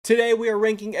Today we are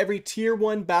ranking every tier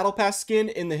 1 battle pass skin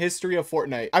in the history of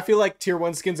Fortnite. I feel like tier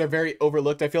 1 skins are very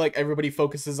overlooked. I feel like everybody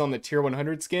focuses on the tier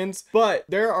 100 skins, but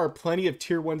there are plenty of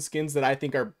tier 1 skins that I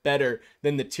think are better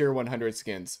than the tier 100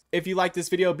 skins. If you like this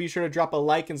video, be sure to drop a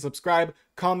like and subscribe.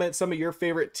 Comment some of your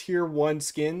favorite tier 1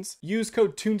 skins. Use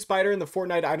code TuneSpider in the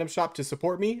Fortnite item shop to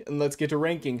support me, and let's get to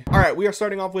ranking. Alright, we are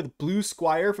starting off with Blue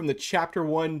Squire from the Chapter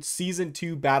 1 Season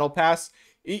 2 Battle Pass.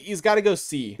 He's got to go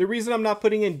C. The reason I'm not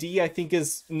putting in D, I think,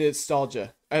 is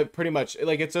nostalgia. Pretty much.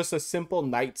 Like, it's just a simple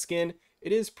night skin.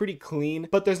 It is pretty clean,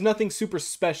 but there's nothing super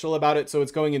special about it, so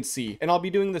it's going in C. And I'll be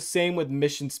doing the same with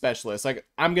Mission Specialist. Like,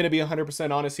 I'm going to be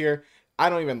 100% honest here. I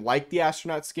don't even like the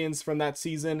astronaut skins from that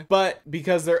season, but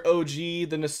because they're OG,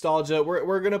 the nostalgia,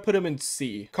 we're gonna put them in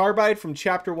C. Carbide from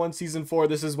Chapter 1 Season 4,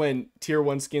 this is when Tier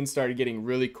 1 skins started getting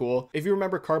really cool. If you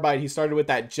remember Carbide, he started with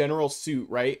that general suit,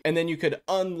 right? And then you could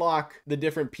unlock the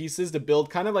different pieces to build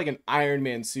kind of like an Iron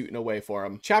Man suit in a way for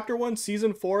him. Chapter 1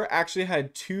 Season 4 actually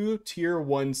had 2 Tier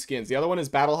 1 skins. The other one is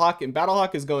Battlehawk, and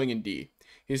Battlehawk is going in D.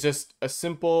 He's just a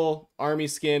simple army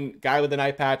skin guy with an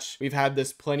eye patch. We've had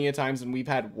this plenty of times and we've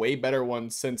had way better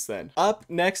ones since then. Up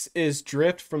next is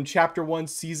Drift from Chapter 1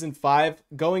 Season 5,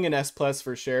 going in S+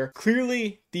 for sure.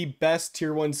 Clearly the best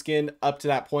tier 1 skin up to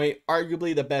that point,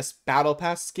 arguably the best battle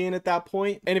pass skin at that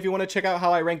point. And if you want to check out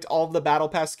how I ranked all of the battle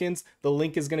pass skins, the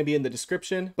link is going to be in the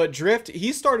description. But Drift,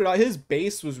 he started out, his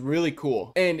base was really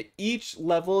cool, and each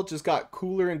level just got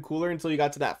cooler and cooler until you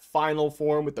got to that final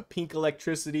form with the pink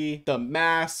electricity, the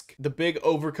mask, the big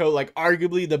overcoat. Like,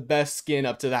 arguably the best skin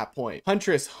up to that point.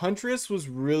 Huntress was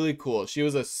really cool. She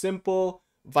was a simple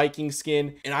Viking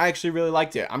skin, and I actually really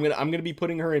liked it. I'm gonna be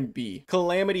putting her in B.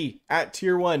 Calamity at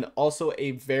tier 1, also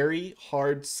a very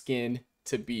hard skin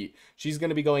to beat. She's going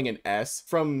to be going in S.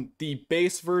 From the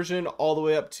base version all the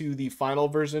way up to the final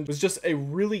version was just a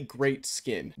really great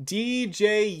skin.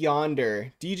 DJ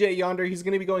Yonder, he's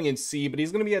going to be going in C, but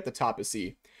he's going to be at the top of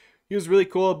C. He was really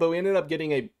cool, but we ended up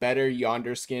getting a better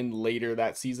Yonder skin later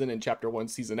that season in Chapter 1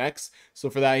 Season X. So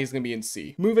for that, he's going to be in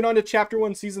C. Moving on to Chapter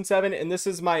 1 Season 7, and this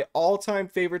is my all-time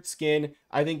favorite skin.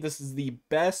 I think this is the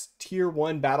best Tier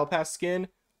 1 Battle Pass skin,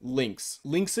 Lynx.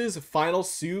 Lynx's final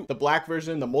suit, the black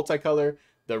version, the multicolor,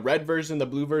 the red version, the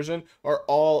blue version, are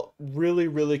all really,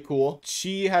 really cool.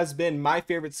 She has been my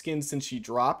favorite skin since she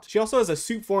dropped. She also has a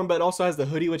suit form, but also has the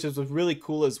hoodie, which is really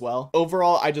cool as well.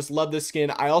 Overall, I just love this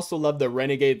skin. I also love the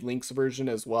Renegade Lynx version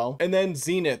as well. And then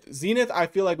Zenith. Zenith, I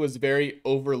feel like, was very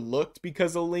overlooked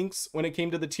because of Lynx when it came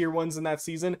to the tier 1s in that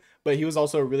season, but he was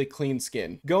also a really clean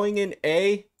skin. Going in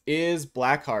A is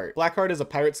Blackheart. Blackheart is a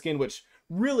pirate skin, which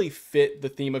really fit the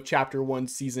theme of Chapter 1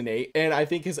 Season 8, and I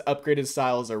think his upgraded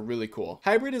styles are really cool.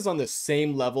 Hybrid is on the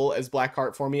same level as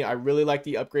Blackheart for me. I really like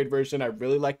the upgrade version. I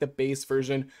really like the base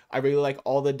version. I really like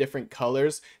all the different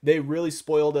colors. They really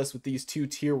spoiled us with these 2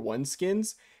 tier 1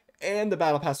 skins, and the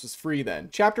battle pass was free then.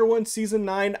 Chapter 1 Season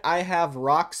 9, I have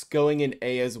Rox going in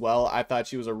A as well. I thought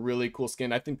she was a really cool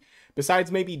skin. I think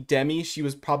besides maybe Demi, she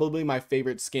was probably my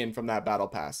favorite skin from that battle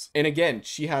pass. And again,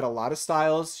 she had a lot of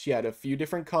styles. She had a few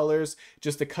different colors.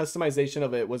 Just the customization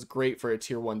of it was great for a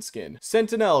tier 1 skin.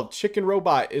 Sentinel Chicken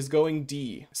Robot is going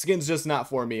D. Skin's just not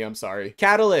for me, I'm sorry.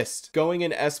 Catalyst going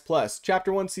in S+.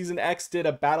 Chapter 1 Season X did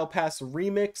a battle pass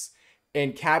remix,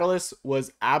 and Catalyst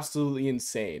was absolutely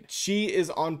insane. She is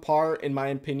on par, in my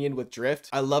opinion, with Drift.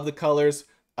 I love the colors.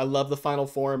 I love the final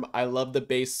form. I love the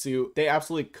base suit. They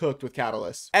absolutely cooked with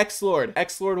Catalyst. X-Lord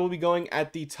will be going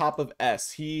at the top of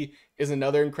S. He is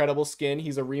another incredible skin.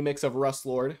 He's a remix of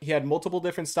Rustlord. He had multiple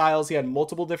different styles. He had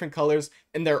multiple different colors,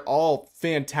 and they're all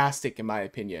fantastic in my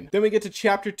opinion. Then we get to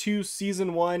Chapter 2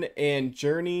 Season 1 and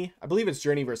Journey. I believe it's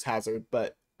Journey versus Hazard,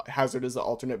 but Hazard is the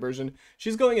alternate version.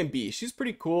 She's going in B. She's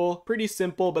pretty cool, pretty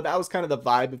simple, but that was kind of the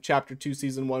vibe of Chapter 2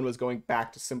 Season 1, was going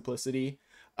back to simplicity.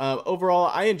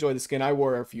 Overall, I enjoy the skin. I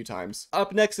wore her a few times.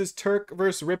 Up next is Turk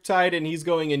versus Riptide, and he's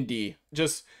going in D.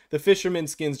 Just the fisherman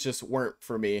skins just weren't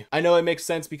for me. I know it makes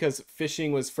sense because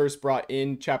fishing was first brought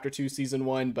in Chapter 2 Season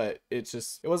 1, but it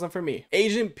wasn't for me.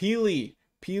 Agent Peely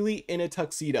in a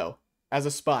tuxedo as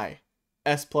a spy,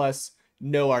 S+.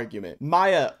 No argument.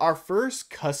 Maya, our first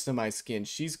customized skin,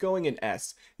 she's going in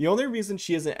S. The only reason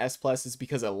she isn't S+ is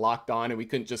because it locked on and we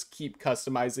couldn't just keep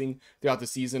customizing throughout the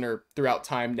season or throughout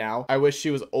time now. I wish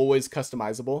she was always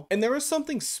customizable. And there was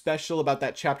something special about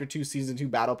that Chapter 2 Season 2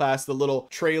 Battle Pass, the little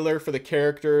trailer for the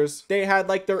characters. They had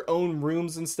like their own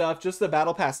rooms and stuff. Just the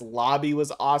Battle Pass lobby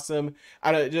was awesome.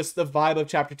 Just the vibe of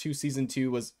Chapter 2 Season 2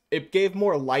 was, it gave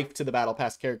more life to the Battle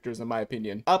Pass characters in my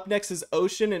opinion. Up next is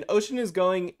Ocean, and Ocean is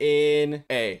going in in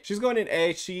A. She's going in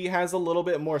A. She has a little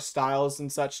bit more styles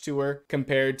and such to her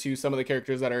compared to some of the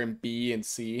characters that are in B and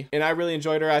C. And I really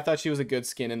enjoyed her. I thought she was a good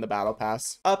skin in the battle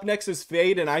pass. Up next is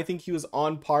Fade, and I think he was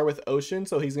on par with Ocean,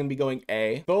 so he's going to be going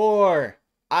A. Thor.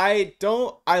 I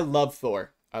love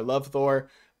Thor. I love Thor.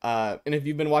 And if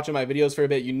you've been watching my videos for a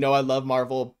bit, you know I love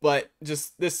Marvel, but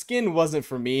just this skin wasn't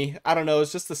for me. I don't know,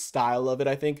 it's just the style of it,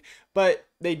 I think. But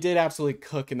they did absolutely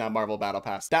cook in that Marvel Battle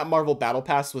Pass. That Marvel Battle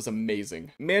Pass was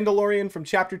amazing. Mandalorian from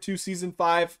Chapter 2, Season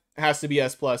 5 has to be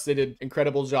S+. They did an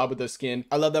incredible job with the skin.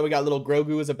 I love that we got little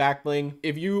Grogu as a back bling.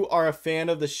 If you are a fan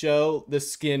of the show, the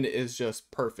skin is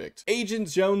just perfect. Agent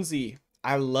Jonesy.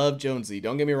 I love Jonesy.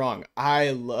 Don't get me wrong. I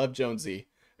love Jonesy,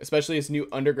 especially his new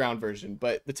underground version,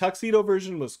 but the tuxedo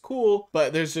version was cool,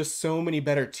 but there's just so many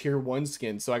better tier 1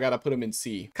 skins, so I gotta put him in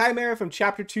C. Chimera from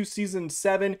Chapter 2 Season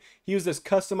 7, he was this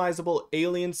customizable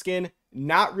alien skin.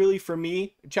 Not really for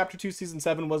me. Chapter 2 Season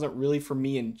 7 wasn't really for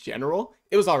me in general.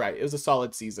 It was alright. It was a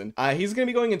solid season. He's gonna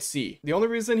be going in C. The only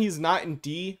reason he's not in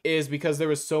D is because there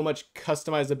was so much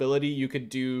customizability you could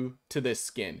do to this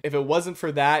skin. If it wasn't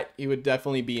for that, he would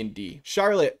definitely be in D.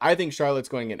 Charlotte, I think Charlotte's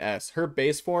going in S. Her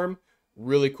base form,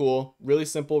 really cool, really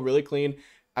simple, really clean.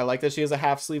 I like that she has a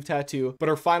half sleeve tattoo, but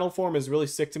her final form is really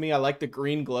sick to me. I like the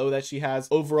green glow that she has.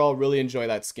 Overall, really enjoy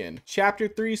that skin. Chapter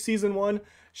 3 Season 1,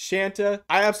 Shanta.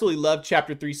 I absolutely love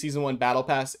Chapter 3 Season 1 Battle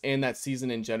Pass and that season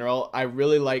in general. I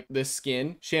really like this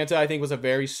skin. Shanta, I think, was a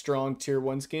very strong tier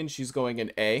 1 skin. She's going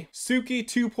in A. Suki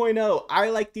 2.0. I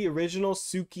like the original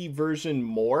Suki version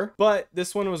more, but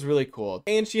this one was really cool.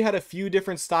 And she had a few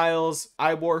different styles.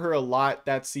 I wore her a lot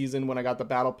that season when I got the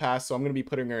Battle Pass, so I'm going to be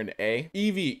putting her in A.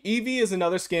 Eevee. Eevee is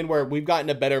another skin where we've gotten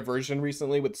a better version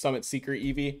recently with Summit Seeker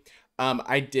Eevee.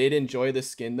 I did enjoy the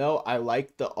skin though. I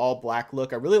like the all black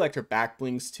look. I really liked her back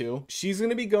blings too. She's going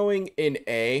to be going in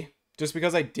A just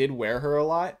because I did wear her a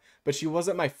lot, but she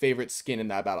wasn't my favorite skin in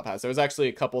that battle pass. There was actually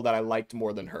a couple that I liked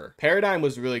more than her. Paradigm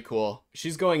was really cool.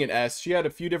 She's going in S. She had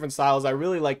a few different styles. I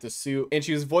really liked the suit, and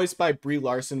she was voiced by Brie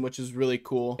Larson, which is really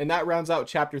cool. And that rounds out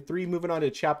Chapter 3. Moving on to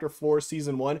Chapter 4,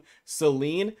 Season 1,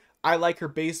 Celine. I like her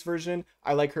base version.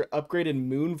 I like her upgraded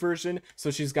moon version,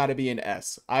 so she's got to be an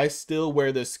S. I still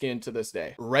wear this skin to this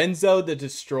day. Renzo the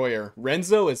Destroyer.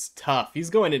 Renzo is tough.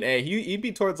 He's going in A. He'd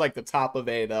be towards like the top of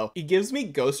A though. He gives me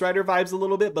Ghost Rider vibes a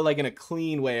little bit, but like in a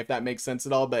clean way, if that makes sense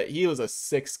at all. But he was a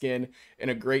sick skin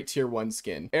and a great tier 1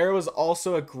 skin. Era was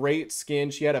also a great skin.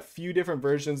 She had a few different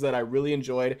versions that I really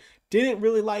enjoyed. Didn't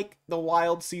really like the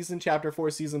Wild season, Chapter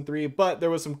 4, Season 3, but there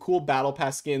was some cool Battle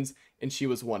Pass skins, and she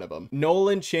was one of them.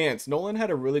 Nolan Chance. Nolan had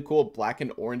a really cool black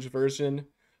and orange version.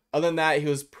 Other than that, he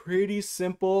was pretty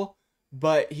simple,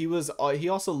 but he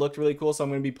also looked really cool, so I'm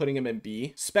going to be putting him in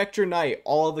B. Spectre Knight.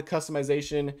 All of the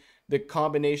customization, the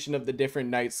combination of the different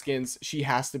Knight skins, she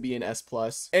has to be an S+.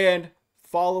 And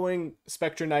following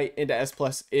Spectre Knight into S+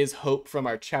 is Hope from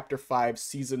our Chapter 5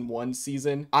 Season 1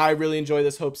 season. I really enjoy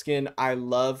this Hope skin. I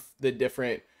love the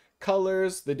different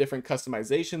colors, the different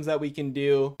customizations that we can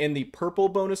do, and the purple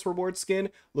bonus reward skin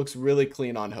looks really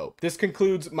clean on Hope. This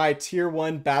concludes my tier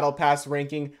 1 battle pass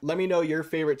ranking. Let me know your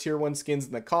favorite tier 1 skins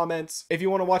in the comments. If you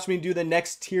want to watch me do the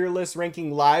next tier list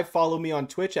ranking live, follow me on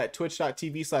Twitch at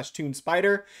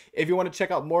twitch.tv/TuneSpider. If you want to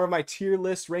check out more of my tier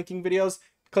list ranking videos,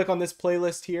 click on this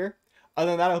playlist here.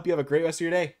 Other than that, I hope you have a great rest of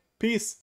your day. Peace.